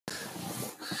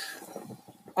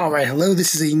All right, hello.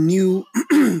 This is a new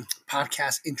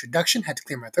podcast introduction. Had to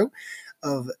clear my throat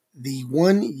of the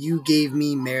One You Gave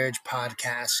Me Marriage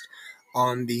podcast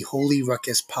on the Holy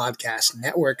Ruckus Podcast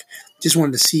Network. Just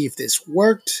wanted to see if this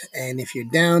worked, and if you're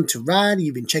down to ride,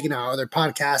 you've been checking out other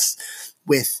podcasts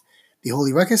with the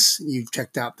Holy Ruckus. You've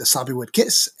checked out the Sloppywood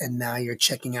Kiss, and now you're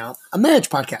checking out a marriage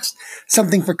podcast.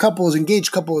 Something for couples,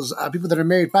 engaged couples, people that are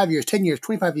married 5 years, 10 years,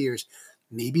 25 years,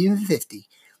 maybe even 50.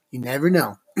 You never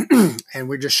know. And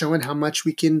we're just showing how much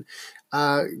we can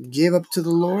give up to the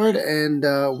Lord, and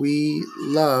we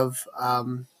love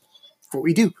what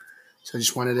we do. So I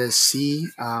just wanted to see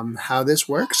how this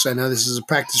works. I know this is a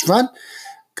practice run.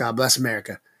 God bless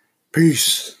America.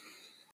 Peace.